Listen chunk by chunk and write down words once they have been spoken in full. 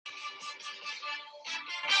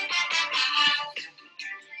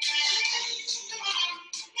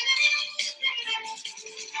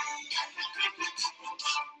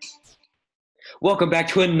Welcome back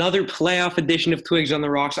to another playoff edition of Twigs on the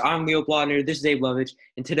Rocks. I'm Leo Blotner. This is Abe Lovich.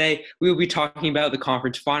 And today we will be talking about the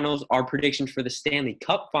conference finals, our predictions for the Stanley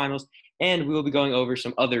Cup finals, and we will be going over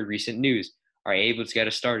some other recent news. All right, Abe, let's get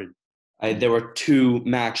us started. There were two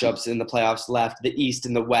matchups in the playoffs left, the East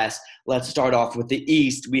and the West. Let's start off with the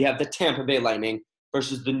East. We have the Tampa Bay Lightning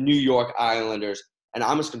versus the New York Islanders. And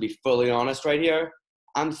I'm just going to be fully honest right here.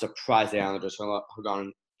 I'm surprised the Islanders have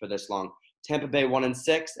gone for this long. Tampa Bay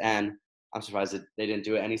 1-6, and I'm surprised that they didn't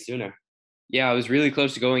do it any sooner. Yeah, it was really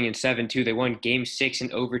close to going in 7-2. They won Game 6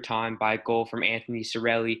 in overtime by a goal from Anthony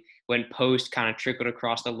Cirelli. Went post, kind of trickled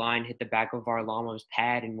across the line, hit the back of Varlamov's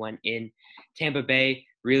pad, and went in. Tampa Bay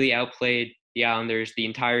really outplayed the Islanders the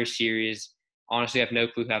entire series. Honestly, I have no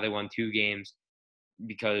clue how they won 2 games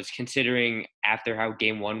because considering after how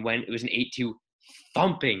Game 1 went, it was an 8-2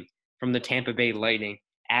 thumping from the Tampa Bay Lightning.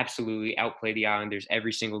 Absolutely outplayed the Islanders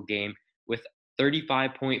every single game with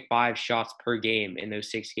 35.5 shots per game in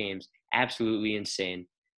those 6 games. Absolutely insane.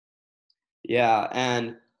 Yeah,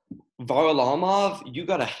 and Varlamov, you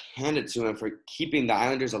got to hand it to him for keeping the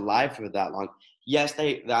Islanders alive for that long. Yes,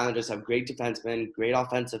 the Islanders have great defensemen, great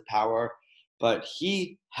offensive power, but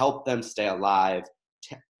he helped them stay alive.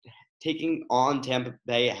 Taking on Tampa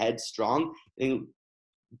Bay headstrong, and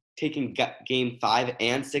taking Game 5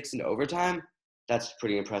 and 6 into overtime, that's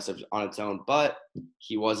pretty impressive on its own. But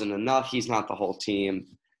he wasn't enough. He's not the whole team,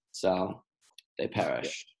 so they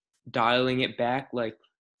perished. Dialing it back like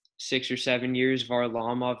 6 or 7 years,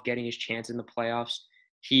 Varlamov getting his chance in the playoffs.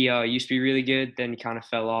 He used to be really good, then he kind of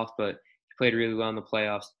fell off, but he played really well in the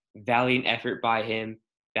playoffs. Valiant effort by him,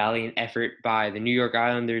 valiant effort by the New York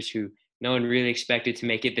Islanders, who no one really expected to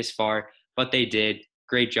make it this far, but they did.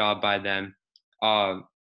 Great job by them.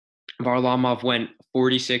 Varlamov went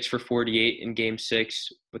 46 for 48 in Game 6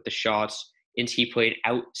 with the shots. He played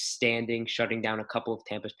outstanding, shutting down a couple of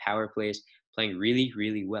Tampa's power plays, playing really,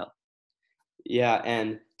 really well. Yeah,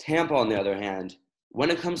 and Tampa, on the other hand,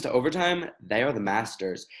 when it comes to overtime, they are the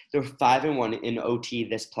masters. They're 5-1 in OT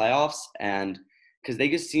this playoffs, and because they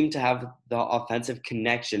just seem to have the offensive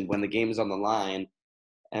connection when the game is on the line.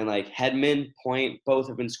 And like Hedman, Point, both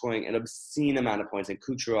have been scoring an obscene amount of points, and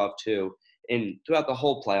Kucherov too. And throughout the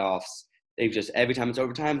whole playoffs, they've just every time it's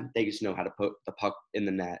overtime, they just know how to put the puck in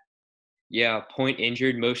the net. Yeah, Point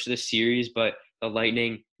injured most of the series, but the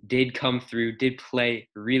Lightning did come through, did play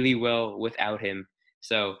really well without him.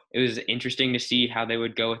 So it was interesting to see how they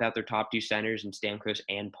would go without their top 2 centers in Stamkos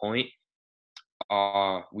and Point.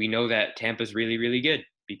 We know that Tampa's really, really good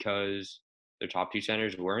because their top 2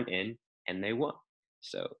 centers weren't in and they won.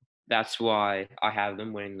 So that's why I have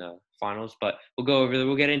them winning the finals. But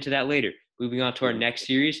we'll get into that later. Moving on to our next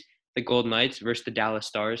series, the Golden Knights versus the Dallas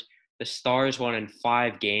Stars. The Stars won in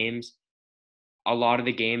 5 games. A lot of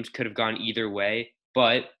the games could have gone either way.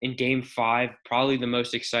 But in Game 5, probably the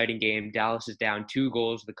most exciting game, Dallas is down 2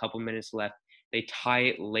 goals with a couple minutes left. They tie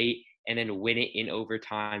it late and then win it in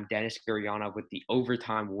overtime. Denis Gurianov with the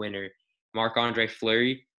overtime winner. Marc-Andre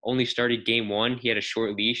Fleury only started Game 1. He had a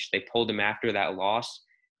short leash. They pulled him after that loss.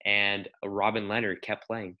 And Robin Leonard kept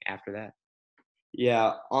playing after that.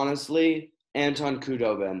 Yeah, honestly, Anton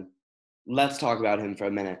Khudobin, let's talk about him for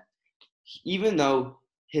a minute. Even though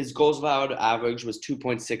his goals allowed average was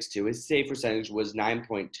 2.62, his save percentage was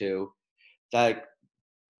 9.2, that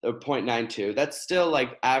or 0.92. That's still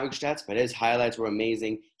like average stats, but his highlights were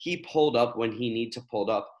amazing. He pulled up when he needed to pull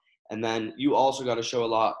up. And then you also got to show a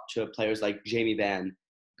lot to players like Jamie Benn,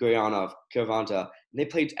 Gurianov, Kivanta. They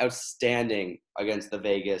played outstanding against the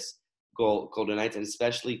Vegas Golden Knights, and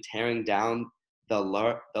especially tearing down the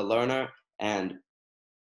Lerner and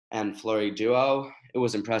Fleury duo. It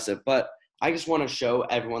was impressive. But I just want to show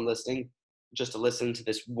everyone listening just to listen to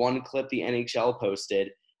this one clip the NHL posted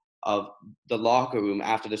of the locker room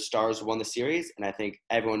after the Stars won the series, and I think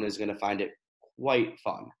everyone is going to find it quite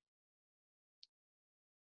fun.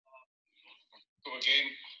 To a game,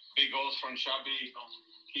 big goals from Shabby,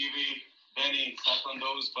 Kiwi, Benny, stuff on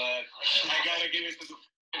those, but I gotta give it to the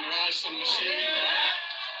Russian machine.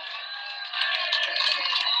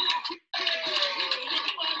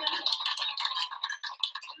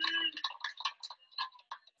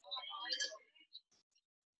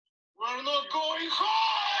 We're not going home!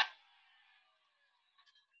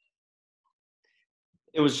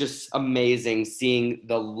 It was just amazing seeing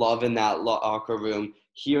the love in that locker room,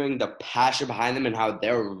 hearing the passion behind them and how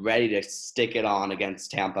they're ready to stick it on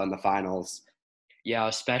against Tampa in the finals. Yeah,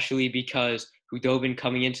 especially because Khudobin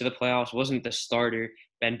coming into the playoffs wasn't the starter.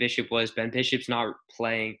 Ben Bishop was. Ben Bishop's not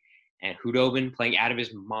playing. And Hudobin playing out of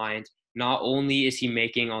his mind. Not only is he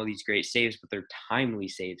making all these great saves, but they're timely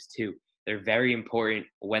saves too. They're very important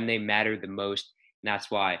when they matter the most. And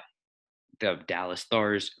that's why the Dallas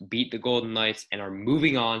Stars beat the Golden Knights and are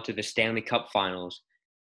moving on to the Stanley Cup Finals.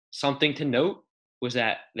 Something to note was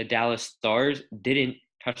that the Dallas Stars didn't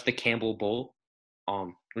touch the Campbell Bowl,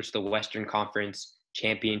 which is the Western Conference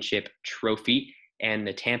Championship trophy, and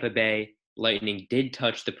the Tampa Bay Lightning did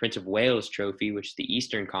touch the Prince of Wales trophy, which is the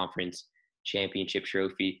Eastern Conference Championship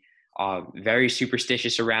trophy. Very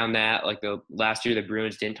superstitious around that. Like the last year, the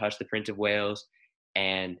Bruins didn't touch the Prince of Wales,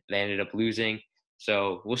 and they ended up losing.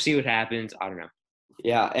 So we'll see what happens. I don't know.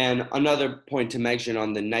 Yeah, and another point to mention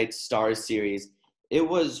on the Knights Stars series, it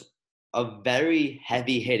was a very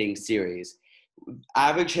heavy-hitting series.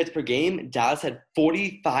 Average hits per game, Dallas had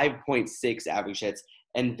 45.6 average hits,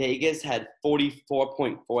 and Vegas had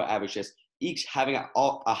 44.4 average hits, each having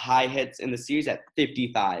a high hits in the series at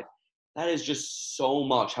 55. That is just so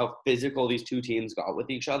much how physical these two teams got with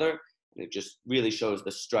each other. And it just really shows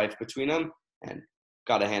the strife between them. And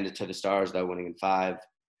got to hand it to the Stars, though, winning in 5.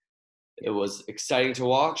 It was exciting to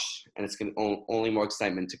watch, and it's going to only more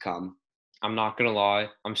excitement to come. I'm not going to lie.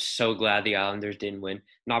 I'm so glad the Islanders didn't win.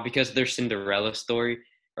 Not because of their Cinderella story,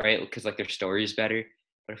 right? Because, like, their story is better.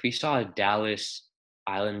 But if we saw a Dallas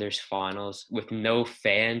Islanders finals with no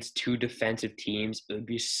fans, 2 defensive teams, it would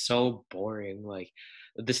be so boring. Like,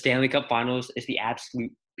 the Stanley Cup Finals is the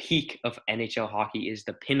absolute peak of NHL hockey, is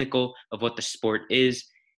the pinnacle of what the sport is.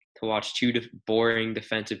 To watch 2 boring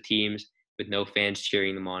defensive teams with no fans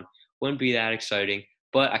cheering them on wouldn't be that exciting.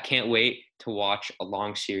 But I can't wait to watch a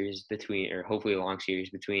long series between, or hopefully a long series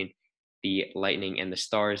between the Lightning and the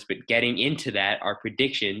Stars. But getting into that, our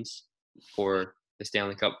predictions for the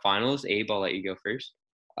Stanley Cup Finals. Abe, I'll let you go first.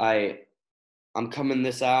 I'm coming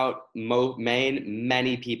this out.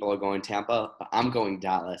 Many people are going Tampa, but I'm going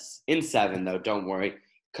Dallas. In 7, though, don't worry.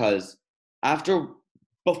 Because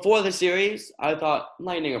before the series, I thought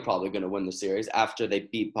Lightning are probably going to win the series after they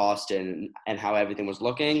beat Boston and how everything was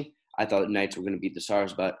looking. I thought Knights were going to beat the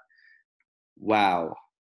Stars, but wow.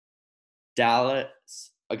 Dallas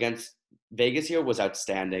against Vegas here was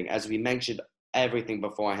outstanding. As we mentioned everything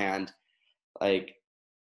beforehand, like,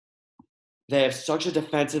 they have such a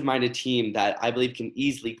defensive-minded team that I believe can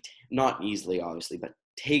not easily, obviously, but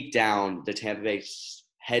take down the Tampa Bay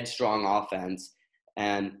headstrong offense.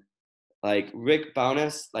 And, like, Rick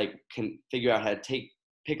Bowness, like, can figure out how to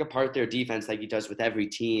pick apart their defense like he does with every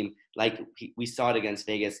team. Like we saw it against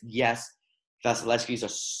Vegas. Yes, Vasilevsky's a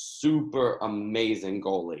super amazing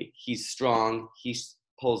goalie. He's strong. He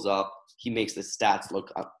pulls up. He makes the stats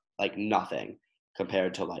look like nothing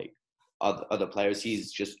compared to, like, other players.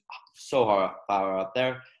 He's just so far up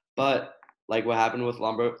there. But like what happened with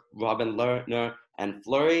Robin Lehner and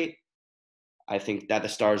Fleury, I think that the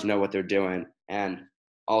Stars know what they're doing. And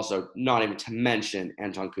also, not even to mention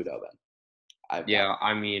Anton Khudobin.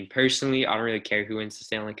 I mean, personally, I don't really care who wins the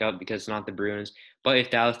Stanley Cup because it's not the Bruins. But if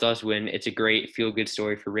Dallas does win, it's a great feel-good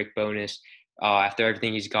story for Rick Bowness. After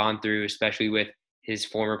everything he's gone through, especially with his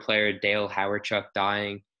former player Dale Hawerchuk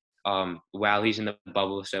dying while he's in the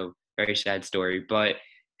bubble. So very sad story. But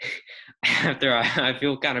I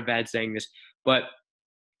feel kind of bad saying this. But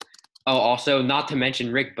also, not to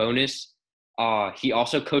mention Rick Bowness, he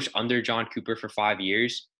also coached under John Cooper for 5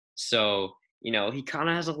 years. So, he kind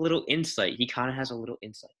of has a little insight.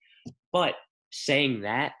 But saying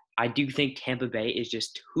that, I do think Tampa Bay is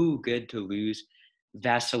just too good to lose.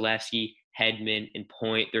 Vasilevsky, Hedman, and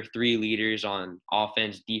Point, they're 3 leaders on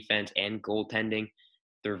offense, defense, and goaltending.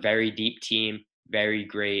 They're a very deep team, very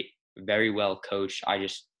great, very well coached. I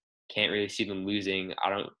just can't really see them losing.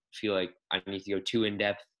 I don't feel like I need to go too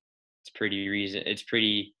in-depth. It's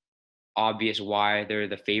pretty obvious why they're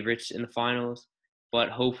the favorites in the finals. But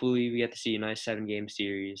hopefully we get to see a nice 7-game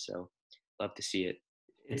series. So love to see it.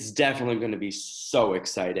 It's definitely going to be so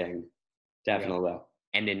exciting. Definitely. Yeah.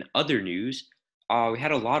 And in other news, we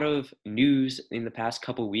had a lot of news in the past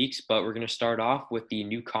couple weeks, but we're going to start off with the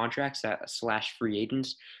new contracts / free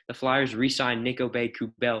agents. The Flyers re-signed Nick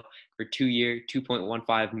Aube-Kubel for 2-year,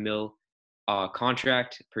 $2.15 million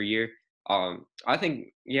contract per year. I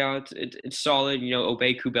think, it's solid.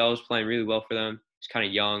 Aube-Kubel is playing really well for them. He's kind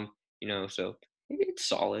of young, so it's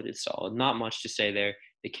solid. Not much to say there.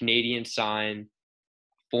 The Canadiens signed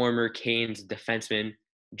former Canes defenseman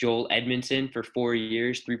Joel Edmondson for 4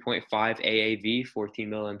 years, 3.5 AAV, $14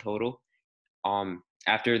 million total.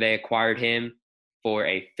 After they acquired him for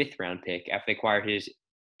a 5th-round pick, after they acquired his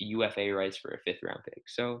UFA rights for a 5th-round pick.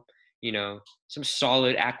 So, some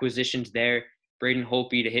solid acquisitions there. Braden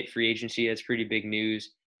Holtby to hit free agency, that's pretty big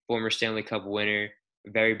news. Former Stanley Cup winner,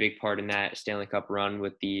 very big part in that Stanley Cup run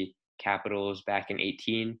with the Capitals back in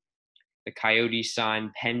 18. The Coyotes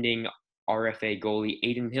signed pending RFA goalie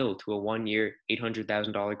Aiden Hill to a 1-year,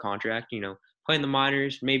 $800,000 contract. Play in the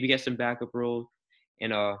minors, maybe get some backup role in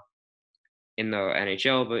the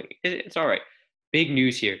NHL, but it's all right. Big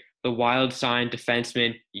news here. The Wild signed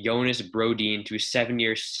defenseman Jonas Brodin to a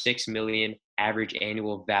 7-year, $6 million average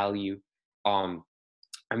annual value.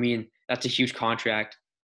 That's a huge contract.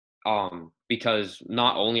 Because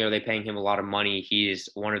not only are they paying him a lot of money, he is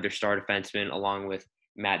one of their star defensemen along with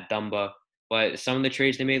Matt Dumba. But some of the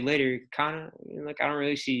trades they made later, kind of I don't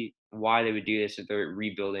really see why they would do this if they're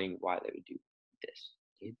rebuilding. Why they would do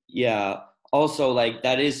this? Yeah. Also,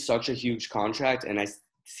 that is such a huge contract, and I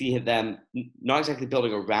see them not exactly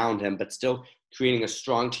building around him, but still creating a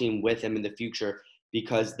strong team with him in the future,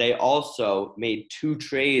 because they also made 2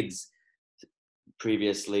 trades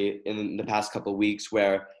previously in the past couple of weeks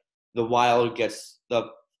where the Wild gets the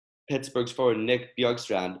Pittsburgh's forward Nick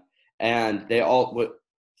Bjorkstrand, and they all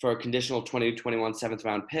for a conditional 2021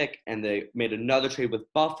 7th-round pick, and they made another trade with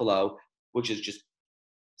Buffalo, which is just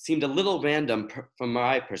seemed a little random from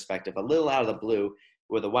my perspective, a little out of the blue,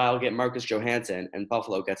 where the Wild get Marcus Johansson and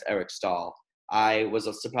Buffalo gets Eric Stahl. I was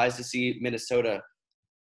surprised to see Minnesota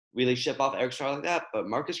really ship off Eric Stahl like that, but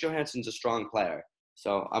Marcus Johansson's a strong player,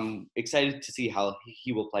 so I'm excited to see how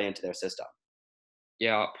he will play into their system.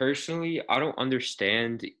 Yeah, personally, I don't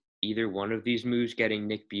understand either one of these moves, getting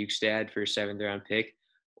Nick Bjugstad for a 7th-round pick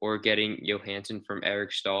or getting Johansson from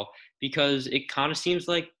Eric Stahl, because it kind of seems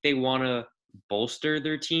like they want to bolster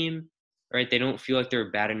their team, right? They don't feel like they're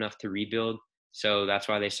bad enough to rebuild, so that's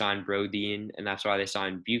why they signed Brodin, and that's why they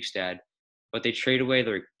signed Bjugstad. But they trade away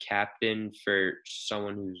their captain for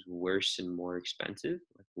someone who's worse and more expensive.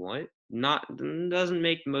 What? Doesn't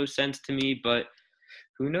make the most sense to me, but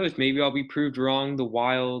who knows? Maybe I'll be proved wrong. The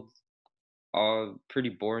Wild, pretty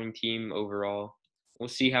boring team overall. We'll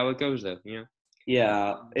see how it goes, though.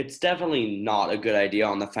 Yeah, it's definitely not a good idea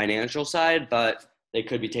on the financial side, but they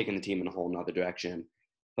could be taking the team in a whole nother direction.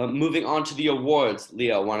 But moving on to the awards,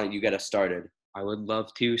 Leo, why don't you get us started? I would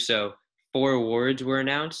love to. So 4 awards were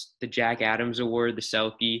announced: the Jack Adams Award, the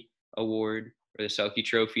Selke Award, or the Selke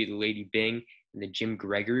Trophy, the Lady Byng, and the Jim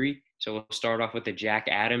Gregory. So we'll start off with the Jack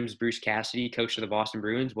Adams. Bruce Cassidy, coach of the Boston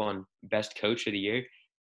Bruins, won Best Coach of the Year.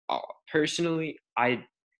 Personally, I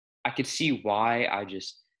could see why.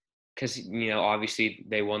 Because, obviously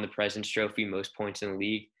they won the President's Trophy, most points in the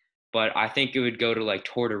league. But I think it would go to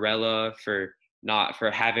Tortorella for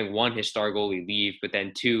having 1, his star goalie leave, but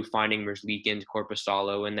then 2, finding Merzlikins,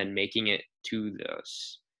 Korpisalo, and then making it to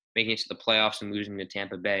the playoffs and losing to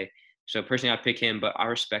Tampa Bay. So personally, I'd pick him, but I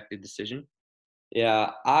respect the decision.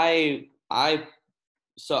 Yeah, I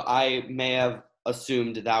may have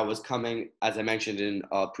assumed that was coming, as I mentioned in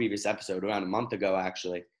a previous episode around a month ago,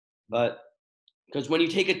 actually. But because when you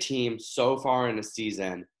take a team so far in a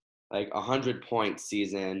season, like a 100-point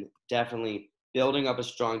season, definitely building up a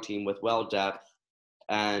strong team with depth,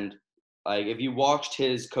 and if you watched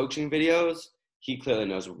his coaching videos, he clearly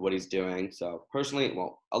knows what he's doing. So personally,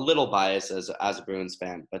 a little biased as a Bruins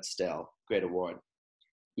fan, but still, great award.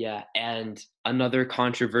 Yeah, and another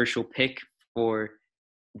controversial pick for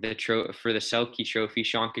the Selke Trophy,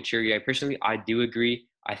 Sean Couturier. Personally, I do agree.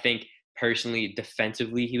 I think personally,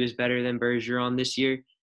 defensively, he was better than Bergeron this year.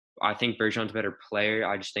 I think Bergeron's a better player.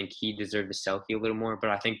 I just think he deserved the Selke a little more.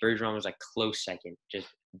 But I think Bergeron was close second, just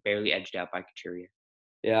barely edged out by Couturier.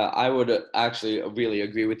 Yeah, I would actually really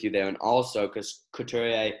agree with you there. And also because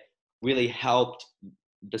Couturier really helped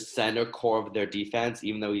the center core of their defense,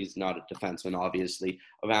 even though he's not a defenseman, obviously,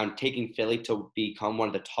 around taking Philly to become one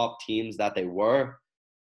of the top teams that they were.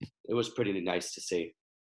 It was pretty nice to see.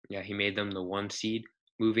 Yeah, he made them the 1 seed.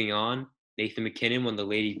 Moving on, Nathan MacKinnon won the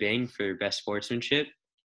Lady Byng for best sportsmanship.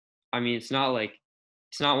 It's not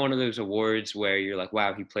one of those awards where you're like,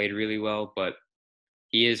 wow, he played really well, but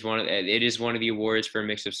it is one of the awards for a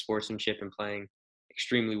mix of sportsmanship and playing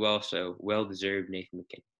extremely well. So well deserved, Nathan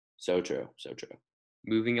MacKinnon. So true.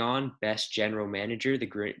 Moving on, best general manager,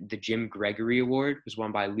 the Jim Gregory Award was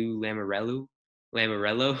won by Lou Lamoriello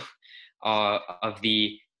of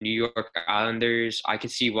the New York Islanders. I could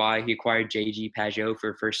see why he acquired J.G. Pageau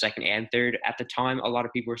for 1st, 2nd, and 3rd. At the time, a lot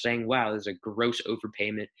of people were saying, wow, this is a gross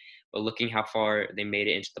overpayment. But looking how far they made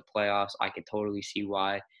it into the playoffs, I could totally see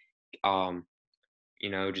why.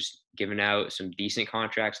 Just giving out some decent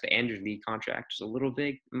contracts. The Anders Lee contract is a little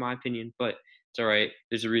big, in my opinion, but it's all right.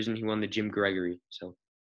 There's a reason he won the Jim Gregory. So,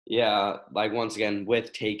 yeah, once again,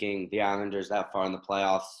 with taking the Islanders that far in the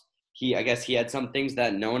playoffs, I guess he had some things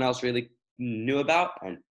that no one else really knew about,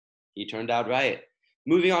 and he turned out right.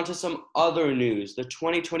 Moving on to some other news, the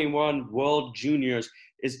 2021 World Juniors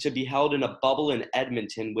is to be held in a bubble in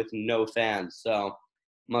Edmonton with no fans. So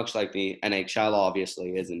much like the NHL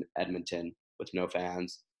obviously is in Edmonton with no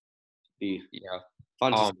fans. Be Yeah.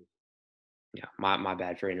 fun to Um, see. yeah, my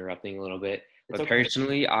bad for interrupting a little bit. It's But okay.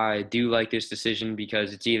 personally, I do like this decision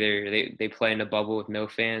because it's either they play in a bubble with no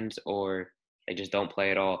fans or they just don't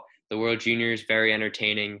play at all. The World Juniors, very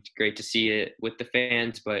entertaining. It's great to see it with the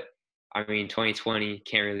fans, but I mean, 2020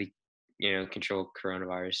 can't really, control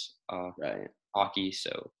coronavirus Right. hockey.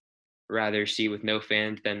 So rather see with no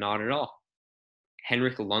fans than not at all.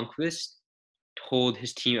 Henrik Lundqvist told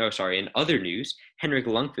his team, oh, sorry, in other news, Henrik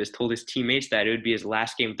Lundqvist told his teammates that it would be his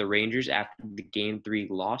last game with the Rangers after the Game 3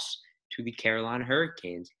 loss to the Carolina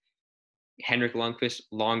Hurricanes. Henrik Lundqvist,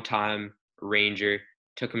 longtime Ranger,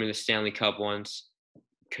 took him to the Stanley Cup once,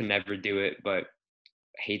 could never do it, but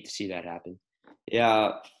I hate to see that happen.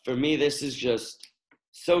 Yeah, for me, this is just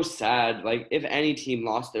so sad. Like, if any team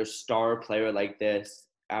lost their star player like this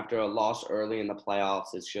after a loss early in the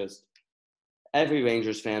playoffs, it's just every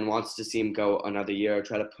Rangers fan wants to see him go another year,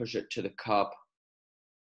 try to push it to the cup.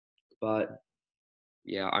 But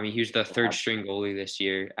Yeah, I mean, he was the third string goalie this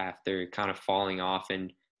year after kind of falling off,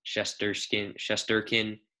 and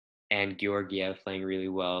Shesterkin and Georgiev playing really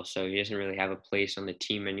well. So he doesn't really have a place on the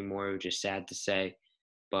team anymore, which is sad to say,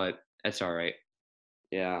 but that's all right.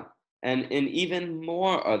 yeah. And in even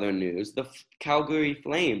more other news, the Calgary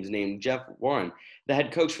Flames named Jeff Warren the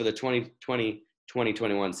head coach for the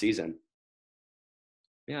 2020-2021 season.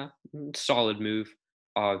 Yeah, solid move.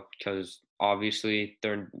 Because obviously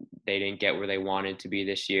they didn't get where they wanted to be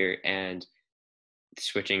this year, and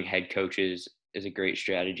switching head coaches is a great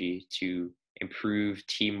strategy to improve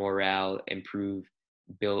team morale,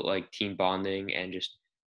 build like team bonding, and just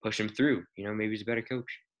push them through. Maybe he's a better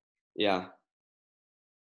coach. Yeah.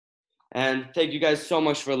 And thank you guys so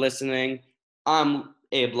much for listening. I'm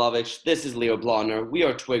Abe Lovich. This is Leo Blondner. We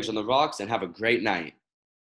are Twigs on the Rocks, and have a great night.